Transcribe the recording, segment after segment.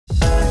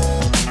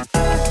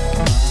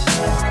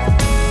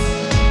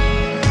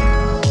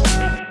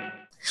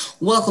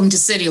Welcome to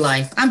City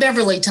Life. I'm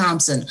Beverly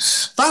Thompson.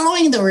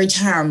 Following the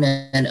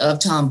retirement of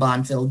Tom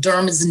Bonfield,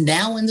 Durham is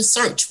now in the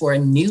search for a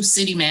new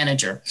city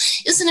manager.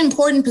 It's an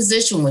important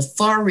position with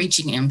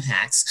far-reaching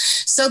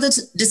impacts, so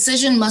the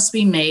decision must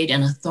be made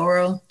in a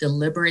thorough,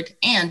 deliberate,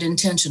 and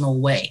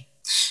intentional way.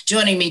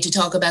 Joining me to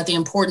talk about the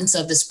importance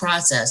of this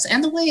process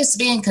and the way it's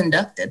being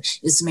conducted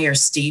is Mayor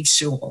Steve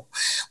Schewel.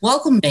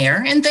 Welcome,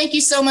 Mayor, and thank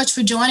you so much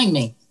for joining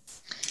me.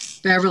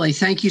 Beverly,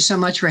 thank you so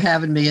much for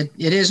having me. It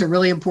is a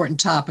really important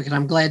topic, and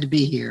I'm glad to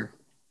be here.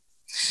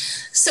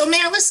 So,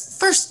 Mayor, let's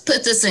first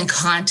put this in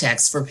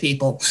context for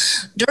people.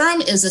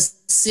 Durham is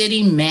a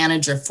city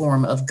manager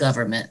form of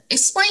government.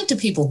 Explain to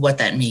people what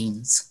that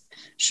means.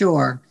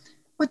 Sure.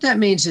 What that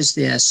means is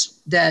this,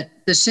 that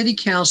the city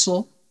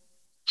council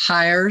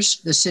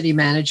hires the city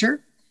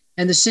manager,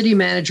 and the city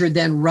manager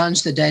then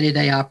runs the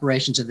day-to-day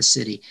operations of the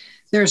city.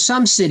 There are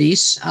some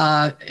cities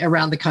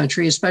around the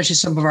country, especially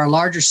some of our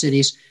larger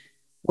cities,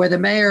 where the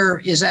mayor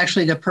is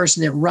actually the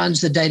person that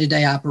runs the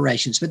day-to-day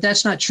operations. But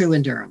that's not true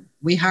in Durham.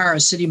 We hire a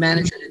city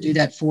manager to do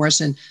that for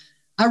us. And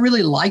I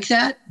really like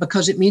that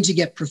because it means you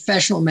get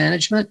professional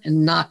management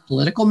and not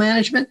political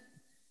management.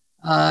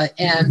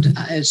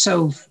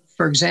 So,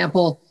 for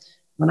example,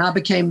 when I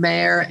became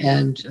mayor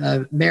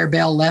and Mayor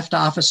Bell left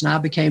office and I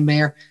became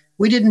mayor,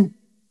 we didn't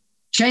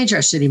change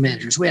our city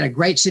managers. We had a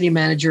great city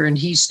manager and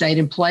he stayed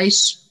in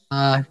place.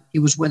 He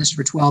was with us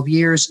for 12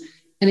 years.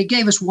 And it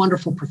gave us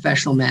wonderful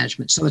professional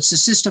management. So it's a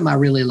system I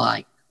really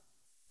like.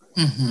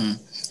 Mm-hmm.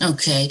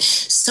 Okay.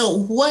 So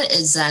what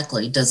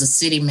exactly does a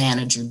city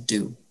manager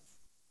do?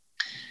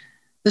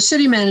 The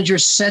city manager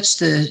sets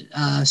the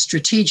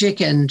strategic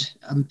and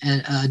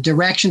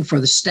direction for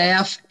the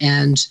staff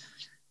and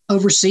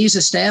oversees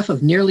a staff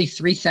of nearly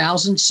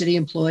 3,000 city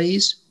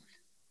employees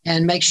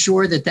and makes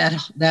sure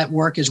that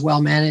work is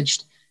well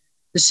managed.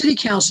 The city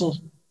council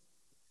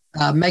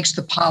makes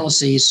the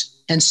policies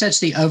and sets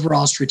the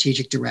overall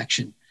strategic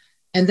direction.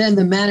 And then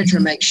the manager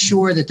makes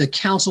sure that the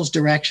council's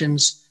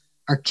directions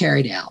are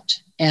carried out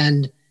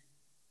and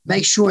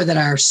make sure that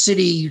our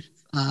city,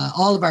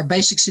 all of our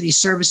basic city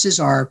services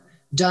are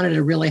done at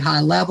a really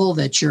high level,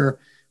 that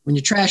when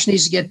your trash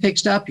needs to get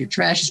picked up, your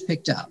trash is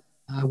picked up.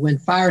 When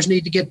fires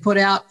need to get put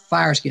out,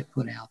 fires get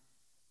put out.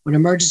 When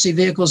emergency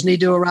vehicles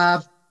need to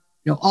arrive,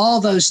 all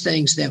those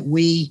things that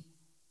we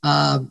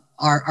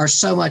are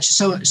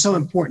so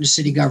important to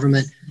city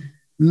government.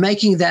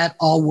 Making that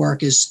all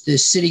work is the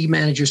city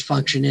manager's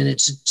function, and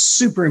it's a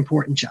super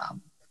important job.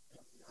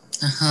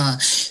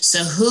 So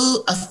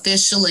who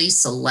officially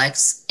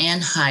selects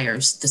and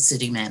hires the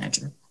city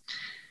manager?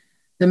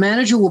 The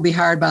manager will be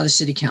hired by the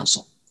city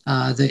council.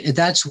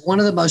 That's one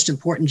of the most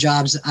important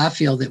jobs that I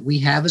feel that we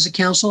have as a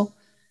council,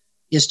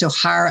 is to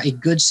hire a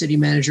good city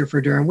manager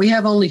for Durham. We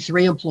have only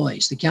 3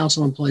 employees. The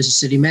council employs the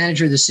city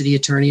manager, the city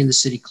attorney, and the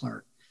city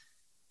clerk.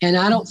 And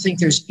I don't think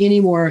there's any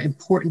more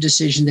important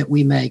decision that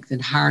we make than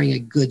hiring a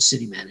good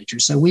city manager.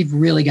 So we've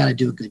really got to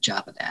do a good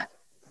job of that.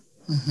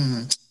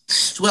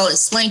 Mm-hmm. Well,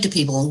 explain to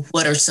people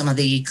what are some of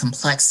the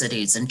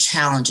complexities and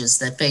challenges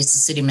that face the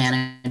city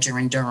manager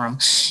in Durham,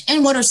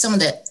 and what are some of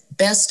the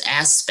best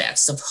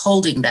aspects of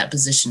holding that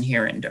position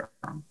here in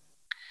Durham?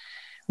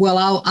 Well,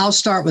 I'll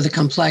start with the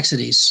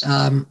complexities.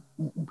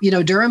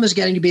 Durham is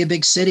getting to be a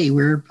big city.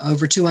 We're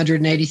over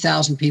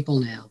 280,000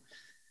 people now.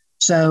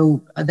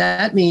 So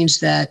that means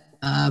that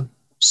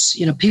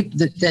people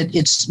that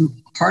it's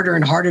harder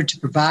and harder to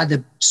provide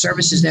the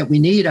services that we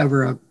need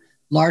over a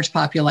large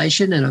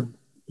population and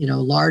a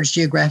large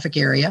geographic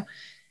area,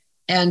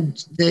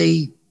 and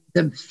the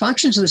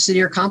functions of the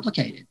city are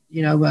complicated.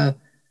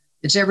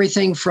 It's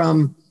everything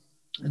from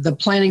the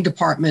planning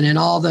department and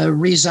all the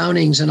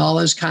rezonings and all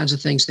those kinds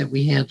of things that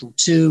we handle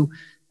to,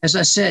 as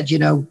I said,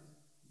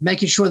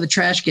 making sure the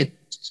trash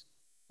gets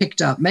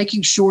picked up,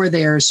 making sure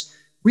there's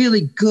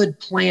really good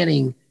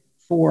planning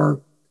for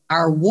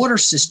our water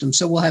system,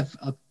 so we'll have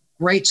a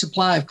great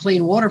supply of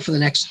clean water for the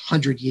next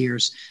 100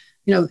 years.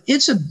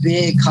 It's a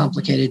big,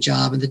 complicated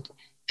job,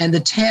 and the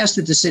tasks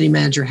that the city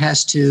manager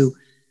has to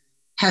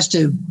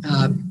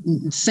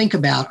think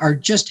about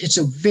it's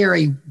a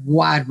very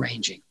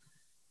wide-ranging.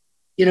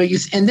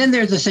 And then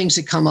there are the things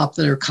that come up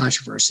that are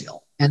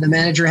controversial, and the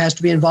manager has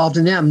to be involved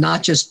in them.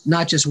 Not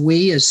just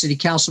we as city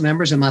council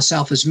members and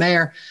myself as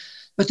mayor,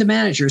 but the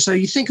manager. So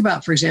you think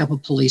about, for example,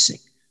 policing.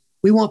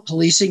 We want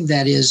policing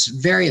that is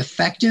very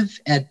effective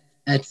at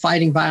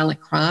fighting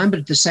violent crime, but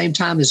at the same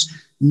time is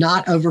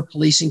not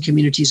over-policing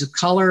communities of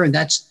color, and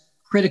that's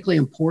critically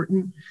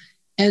important.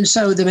 And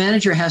so the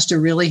manager has to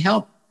really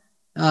help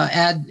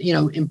add,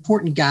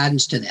 important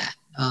guidance to that.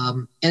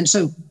 And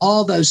so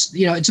all those,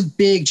 it's a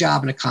big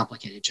job and a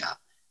complicated job.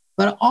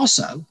 But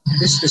also,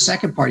 this is the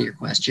second part of your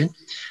question,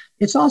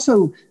 it's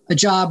also a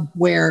job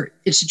where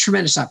it's a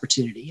tremendous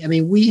opportunity. I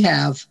mean, we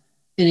have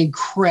an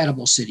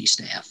incredible city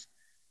staff.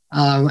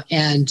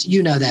 And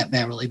you know that,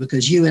 Beverly,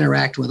 because you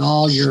interact with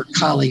all your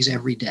colleagues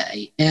every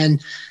day.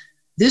 And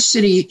this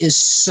city is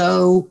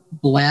so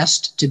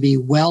blessed to be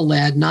well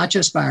led, not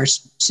just by our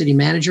city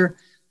manager,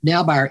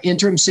 now by our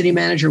interim city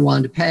manager,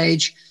 Wanda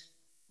Page,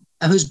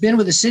 who's been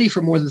with the city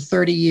for more than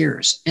 30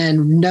 years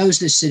and knows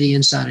this city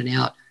inside and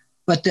out.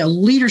 But the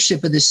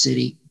leadership of this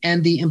city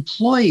and the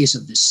employees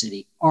of this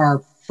city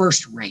are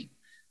first rate.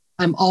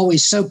 I'm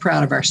always so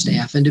proud of our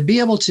staff. And to be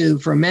able to,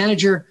 for a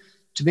manager,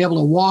 to be able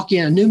to walk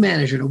in, a new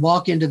manager to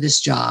walk into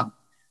this job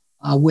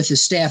with the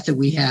staff that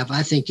we have,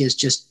 I think is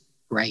just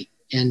great.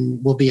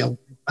 And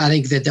I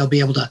think that they'll be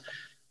able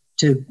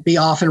to be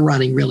off and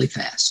running really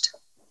fast.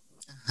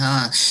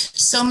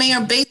 So,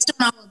 Mayor, based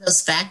on all of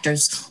those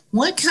factors,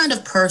 what kind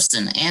of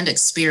person and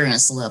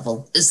experience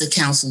level is the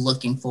council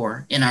looking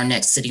for in our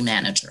next city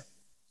manager?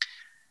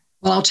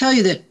 Well, I'll tell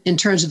you that in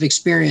terms of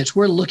experience,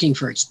 we're looking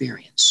for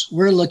experience.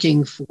 We're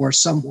looking for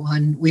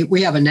someone.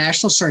 We have a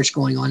national search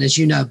going on, as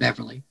you know,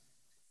 Beverly.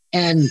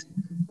 And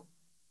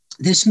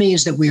this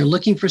means that we are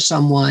looking for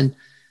someone.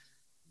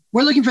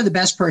 We're looking for the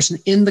best person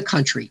in the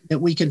country that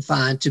we can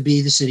find to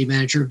be the city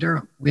manager of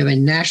Durham. We have a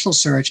national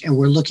search, and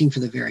we're looking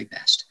for the very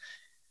best.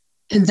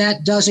 And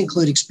that does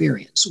include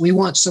experience. We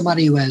want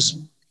somebody who has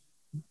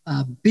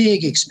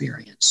big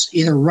experience,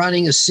 either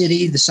running a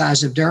city the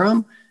size of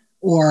Durham,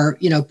 or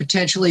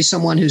potentially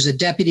someone who's a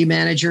deputy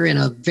manager in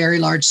a very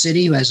large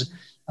city who has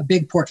a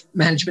big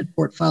management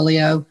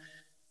portfolio.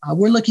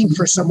 We're looking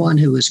for someone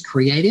who is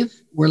creative.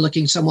 We're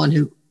looking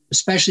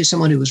especially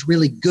someone who is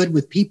really good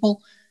with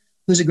people,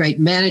 who's a great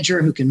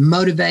manager, who can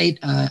motivate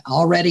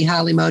already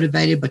highly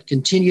motivated, but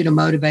continue to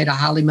motivate a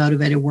highly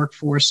motivated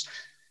workforce.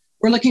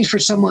 We're looking for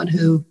someone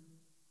who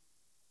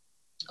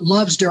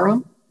loves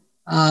Durham,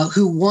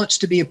 who wants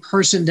to be a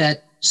person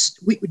that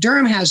we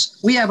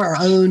have our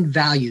own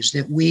values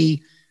that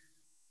we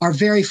are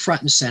very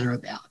front and center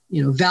about,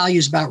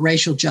 values about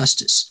racial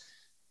justice,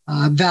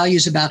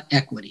 values about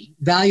equity,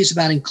 values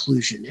about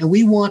inclusion. And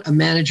we want a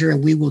manager,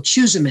 and we will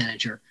choose a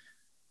manager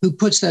who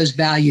puts those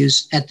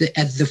values at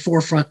the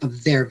forefront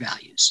of their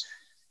values.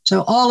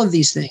 So all of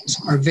these things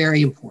are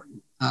very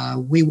important.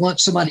 We want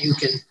somebody who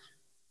can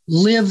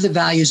live the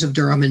values of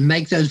Durham and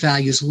make those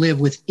values live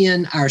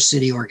within our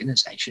city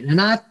organization. And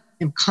I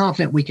am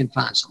confident we can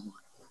find someone.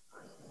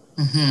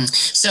 Mm-hmm.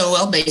 So,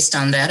 well, based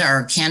on that,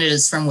 are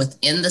candidates from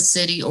within the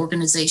city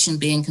organization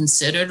being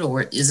considered,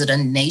 or is it a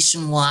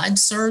nationwide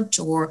search,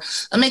 or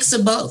a mix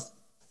of both?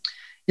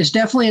 It's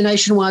definitely a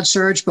nationwide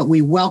search, but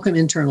we welcome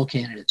internal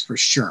candidates for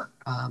sure.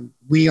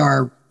 We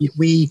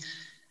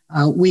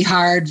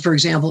hired, for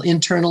example,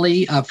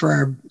 internally for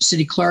our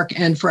city clerk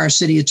and for our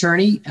city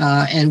attorney,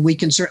 and we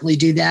can certainly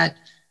do that.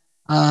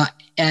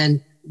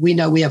 And we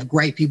know we have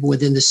great people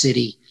within the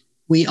city.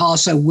 We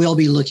also will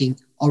be looking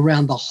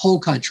around the whole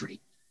country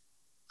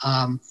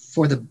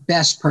for the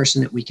best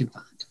person that we can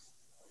find.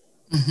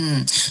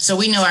 Mm-hmm. So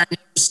we know our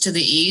neighbors to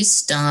the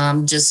east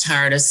just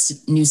hired a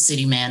new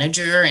city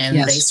manager, and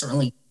Yes. They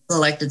certainly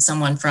selected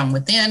someone from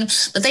within,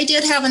 but they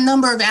did have a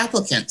number of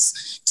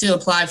applicants to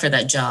apply for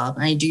that job.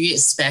 Do you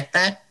expect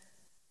that?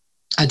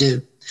 I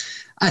do.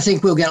 I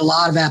think we'll get a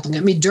lot of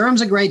applicants. I mean,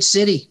 Durham's a great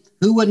city.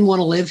 Who wouldn't want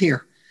to live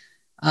here?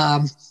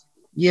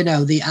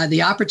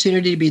 The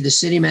opportunity to be the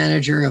city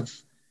manager of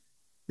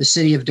the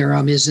city of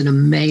Durham is an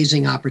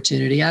amazing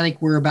opportunity. I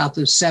think we're about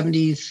the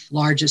 70th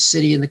largest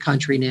city in the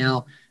country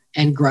now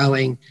and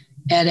growing.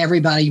 And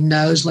everybody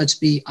knows, let's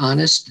be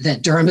honest,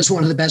 that Durham is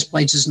one of the best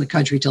places in the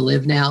country to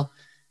live now.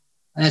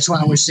 That's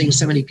why we're seeing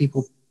so many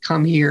people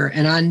come here.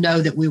 And I know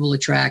that we will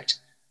attract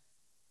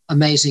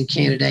amazing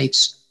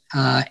candidates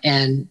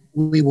and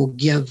we will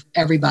give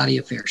everybody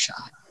a fair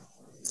shot.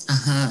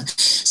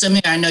 So,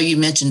 Mayor, I know you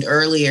mentioned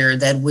earlier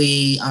that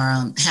we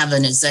have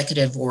an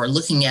executive, or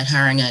looking at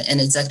hiring an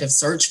executive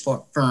search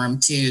firm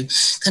to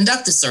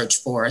conduct the search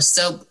for us.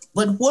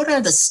 But what are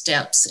the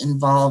steps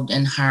involved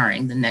in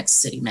hiring the next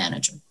city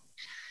manager?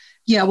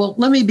 Yeah, well,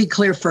 let me be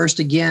clear first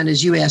again,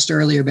 as you asked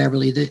earlier,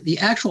 Beverly, the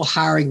actual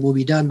hiring will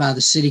be done by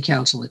the city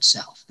council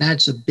itself.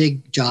 That's a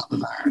big job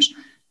of ours.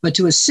 But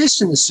to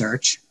assist in the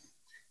search,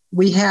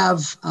 we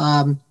have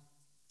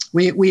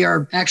we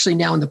are actually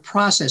now in the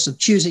process of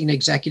choosing an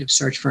executive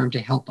search firm to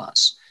help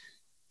us.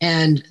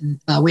 And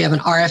we have an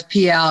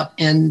RFP out,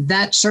 and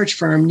that search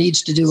firm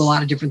needs to do a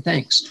lot of different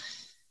things.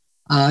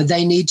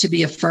 They need to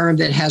be a firm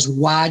that has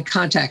wide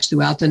contacts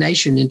throughout the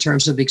nation in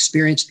terms of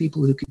experienced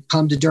people who can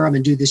come to Durham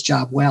and do this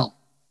job well.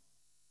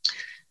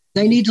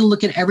 They need to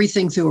look at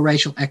everything through a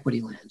racial equity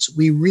lens.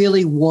 We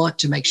really want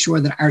to make sure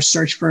that our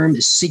search firm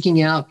is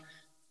seeking out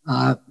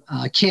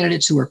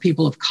candidates who are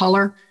people of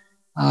color,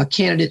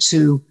 candidates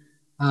who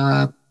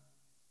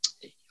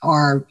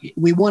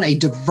we want a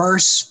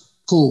diverse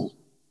pool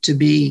to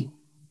be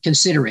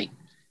considering.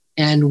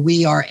 And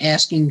we are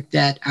asking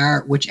that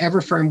whichever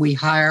firm we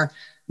hire,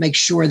 make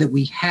sure that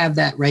we have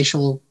that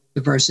racial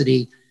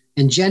diversity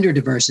and gender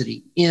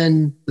diversity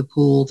in the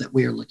pool that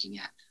we are looking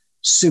at.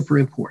 Super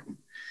important.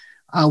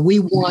 We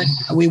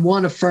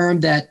want a firm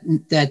that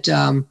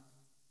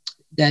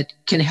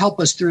can help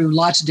us through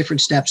lots of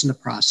different steps in the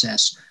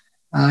process.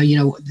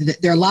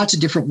 There are lots of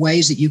different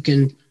ways that you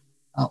can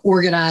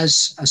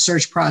organize a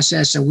search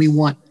process, and we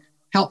want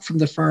help from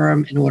the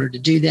firm in order to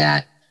do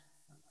that.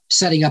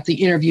 Setting up the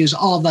interviews,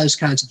 all of those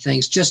kinds of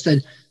things. Just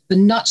the the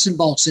nuts and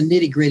bolts and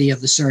nitty gritty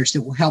of the search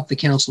that will help the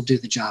council do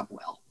the job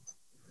well.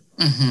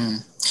 Mm-hmm.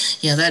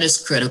 Yeah, that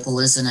is critical,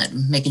 isn't it?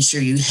 Making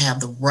sure you have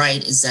the right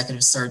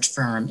executive search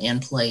firm in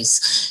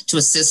place to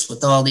assist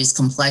with all these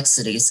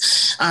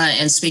complexities.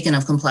 And speaking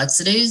of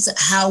complexities,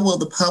 how will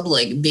the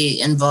public be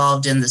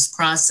involved in this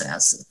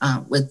process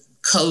with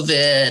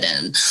COVID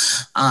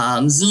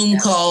and Zoom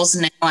calls?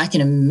 Now, I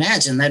can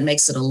imagine that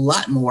makes it a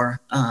lot more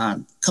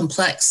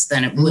complex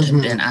than it would have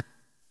been.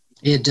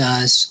 It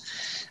does.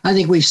 I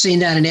think we've seen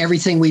that in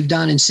everything we've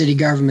done in city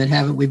government,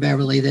 haven't we,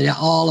 Beverly? That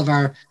all of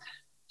our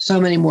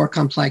so many more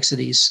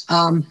complexities.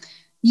 That's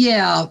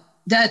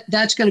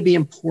going to be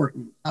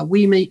important.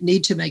 We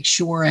need to make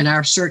sure in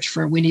our search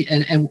firm,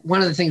 and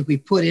one of the things we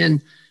put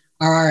in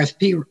our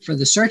RFP for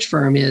the search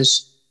firm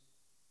is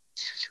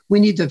we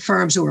need the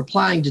firms who are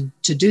applying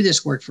to do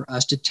this work for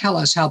us to tell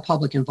us how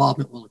public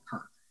involvement will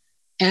occur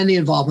and the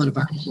involvement of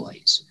our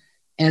employees.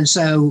 And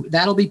so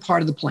that'll be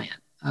part of the plan.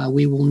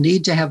 We will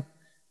need to have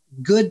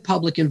good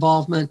public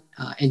involvement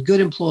and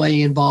good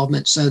employee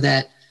involvement so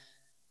that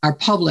our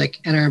public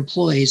and our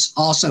employees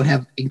also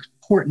have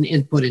important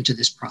input into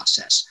this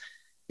process.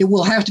 It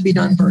will have to be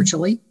done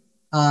virtually.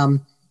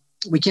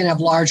 We can't have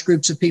large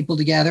groups of people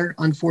together,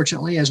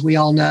 unfortunately, as we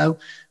all know,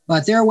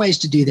 but there are ways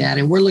to do that.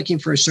 And we're looking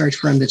for a search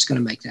firm that's going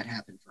to make that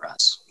happen for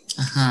us.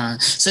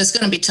 So it's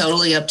going to be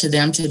totally up to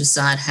them to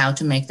decide how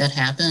to make that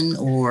happen,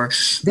 or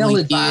they'll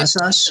advise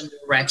us.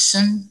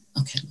 Direction.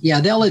 Okay.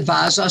 Yeah, they'll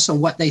advise us on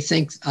what they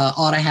think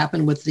ought to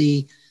happen with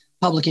the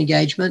public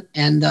engagement,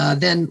 and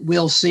then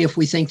we'll see if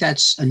we think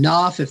that's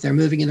enough, if they're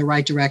moving in the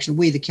right direction,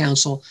 we, the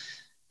council,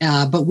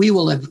 but we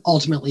will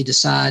ultimately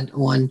decide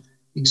on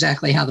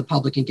exactly how the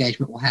public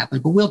engagement will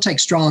happen. But we'll take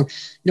strong,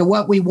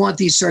 what we want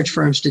these search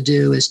firms to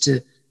do is to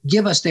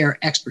give us their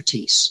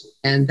expertise,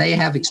 and they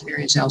have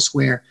experience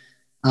elsewhere,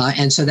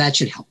 and so that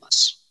should help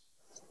us.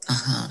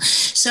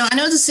 So I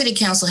know the City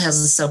Council has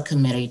a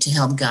subcommittee to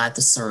help guide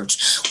the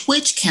search.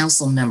 Which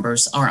council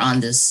members are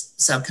on this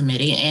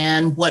subcommittee,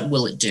 and what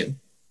will it do?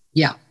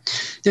 Yeah,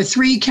 there are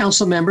 3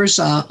 council members,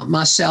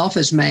 myself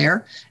as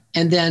mayor,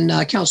 and then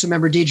council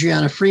member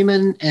Deidreana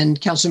Freeman and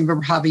council member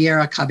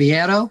Javiera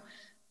Caballero.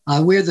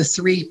 We're the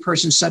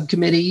 3-person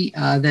subcommittee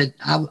that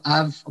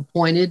I've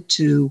appointed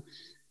to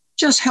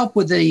just help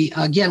with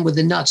with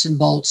the nuts and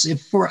bolts.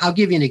 I'll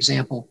give you an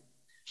example.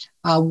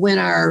 When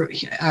our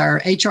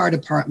HR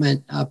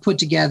department put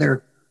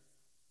together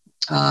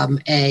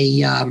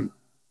a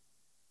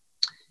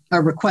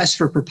request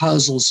for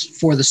proposals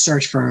for the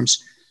search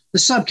firms, the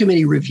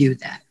subcommittee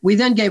reviewed that. We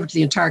then gave it to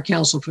the entire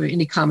council for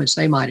any comments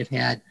they might have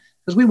had,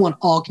 because we want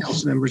all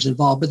council members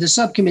involved. But the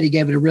subcommittee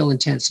gave it a real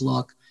intense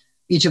look,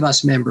 each of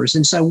us members.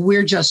 And so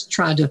we're just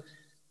trying to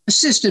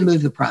assist and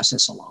move the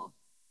process along.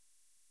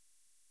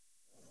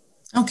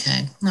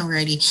 Okay,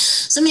 alrighty.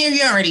 So Mayor,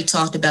 you already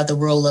talked about the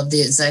role of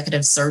the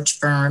executive search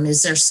firm.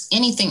 Is there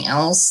anything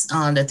else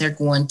that they're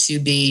going to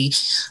be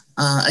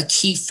a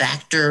key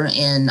factor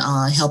in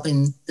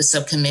helping the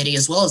subcommittee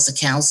as well as the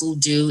council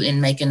do in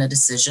making a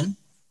decision?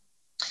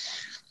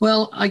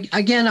 Well,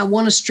 again, I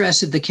want to stress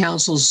that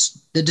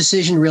the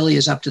decision really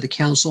is up to the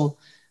council.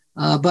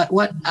 But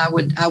what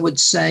I would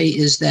say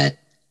is that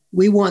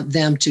we want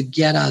them to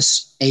get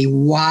us we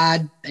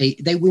want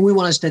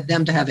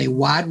them to have a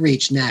wide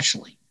reach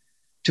nationally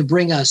to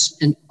bring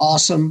us an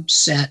awesome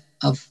set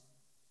of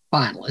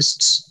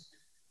finalists.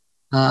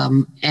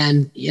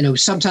 And,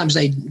 sometimes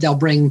they'll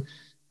bring,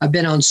 I've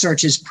been on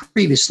searches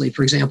previously,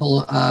 for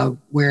example,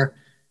 where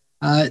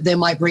they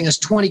might bring us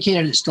 20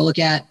 candidates to look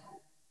at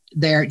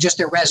their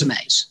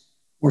resumes,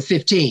 or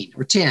 15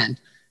 or 10.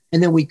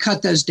 And then we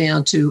cut those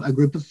down to a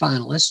group of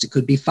finalists. It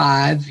could be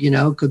 5,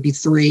 it could be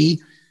 3.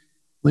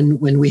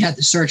 When we had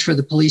the search for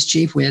the police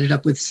chief, we ended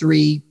up with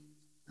 3,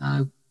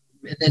 and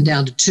then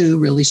down to 2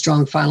 really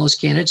strong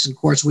finalist candidates. And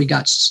of course, we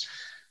got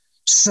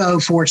so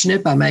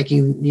fortunate by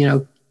making,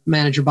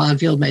 Manager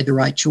Bonfield made the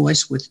right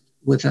choice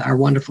with our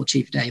wonderful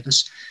Chief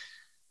Davis.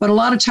 But a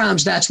lot of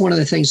times that's one of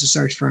the things the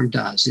search firm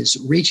does, is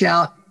reach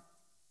out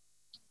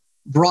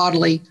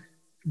broadly,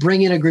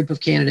 bring in a group of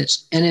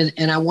candidates.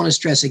 And I want to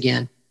stress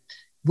again,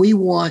 we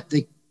want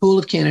the pool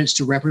of candidates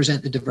to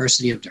represent the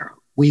diversity of Durham.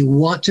 We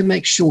want to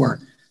make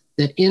sure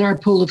that in our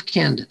pool of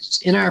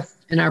candidates, in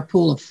our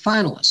pool of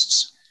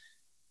finalists,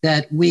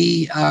 that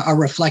we are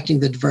reflecting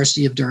the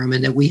diversity of Durham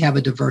and that we have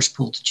a diverse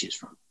pool to choose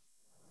from.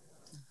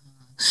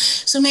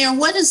 So Mayor,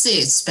 what is the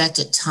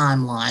expected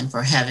timeline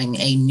for having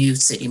a new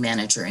city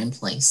manager in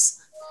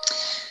place?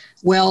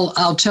 Well,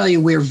 I'll tell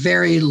you, we're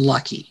very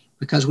lucky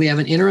because we have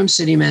an interim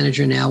city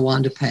manager now,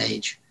 Wanda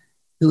Page,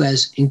 who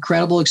has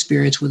incredible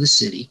experience with the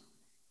city,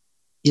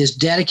 is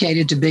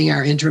dedicated to being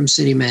our interim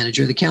city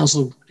manager. The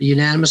council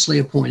unanimously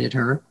appointed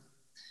her.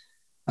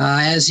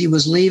 As he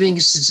was leaving,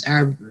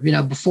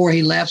 before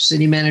he left,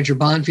 City Manager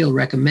Bonfield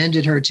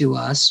recommended her to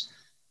us.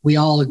 We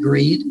all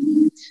agreed.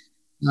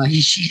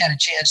 She had a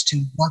chance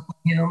to work with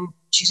him.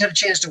 She's had a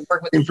chance to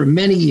work with him for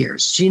many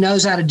years. She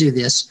knows how to do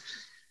this.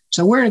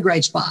 So we're in a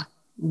great spot.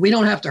 We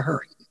don't have to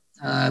hurry.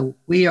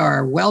 We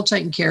are well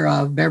taken care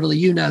of. Beverly,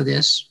 you know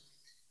this.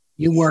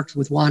 You worked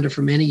with Wanda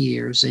for many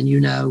years, and you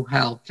know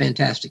how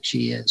fantastic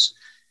she is.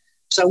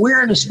 So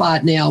we're in a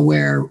spot now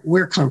where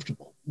we're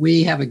comfortable.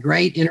 We have a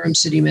great interim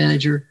city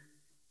manager,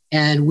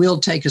 and we'll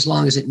take as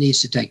long as it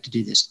needs to take to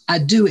do this. I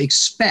do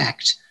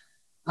expect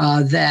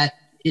that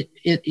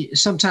it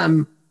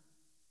sometime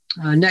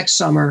next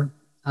summer,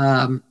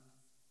 in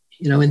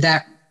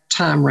that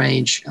time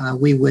range,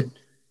 we would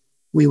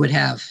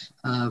have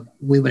a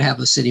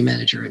city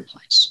manager in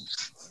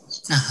place.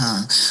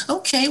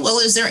 Okay. Well,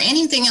 is there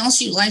anything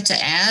else you'd like to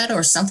add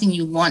or something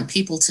you want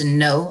people to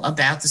know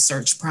about the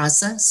search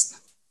process?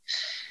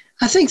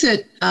 I think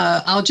that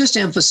I'll just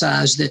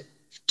emphasize that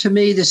to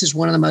me, this is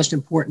one of the most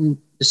important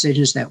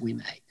decisions that we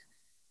make.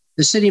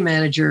 The city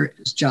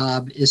manager's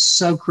job is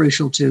so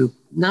crucial to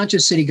not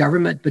just city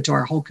government, but to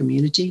our whole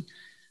community.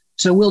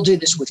 So we'll do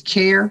this with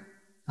care.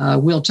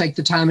 We'll take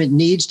the time it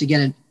needs to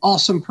get an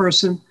awesome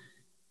person.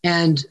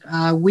 And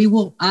I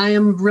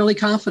am really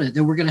confident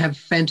that we're going to have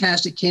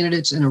fantastic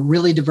candidates and a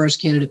really diverse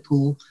candidate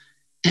pool,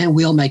 and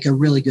we'll make a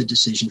really good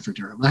decision for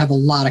Durham. I have a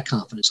lot of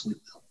confidence we will.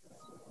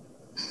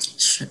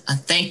 Sure.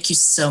 Thank you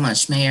so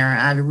much, Mayor.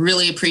 I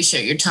really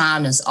appreciate your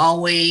time as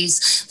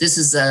always. This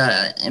is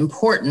an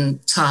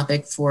important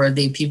topic for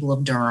the people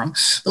of Durham.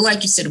 But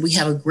like you said, we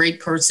have a great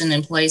person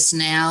in place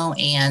now,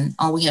 and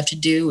all we have to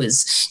do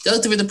is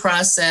go through the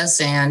process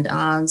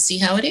and see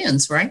how it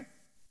ends, right?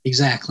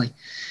 Exactly.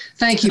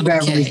 Thank you,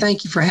 Beverly.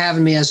 Thank you for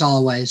having me as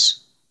always.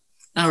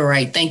 All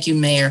right. Thank you,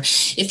 Mayor.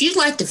 If you'd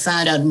like to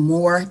find out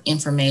more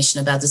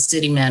information about the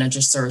city manager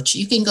search,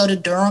 you can go to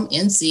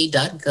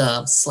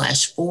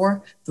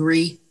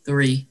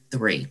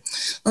durhamnc.gov/4333.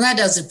 Well, that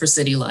does it for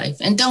City Life.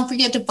 And don't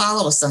forget to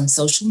follow us on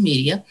social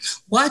media,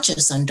 watch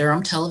us on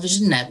Durham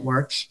Television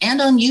Network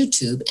and on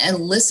YouTube,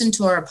 and listen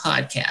to our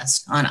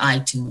podcast on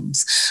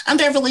iTunes. I'm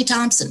Beverly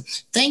Thompson.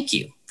 Thank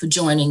you for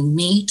joining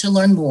me to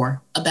learn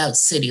more about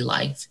city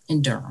life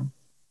in Durham.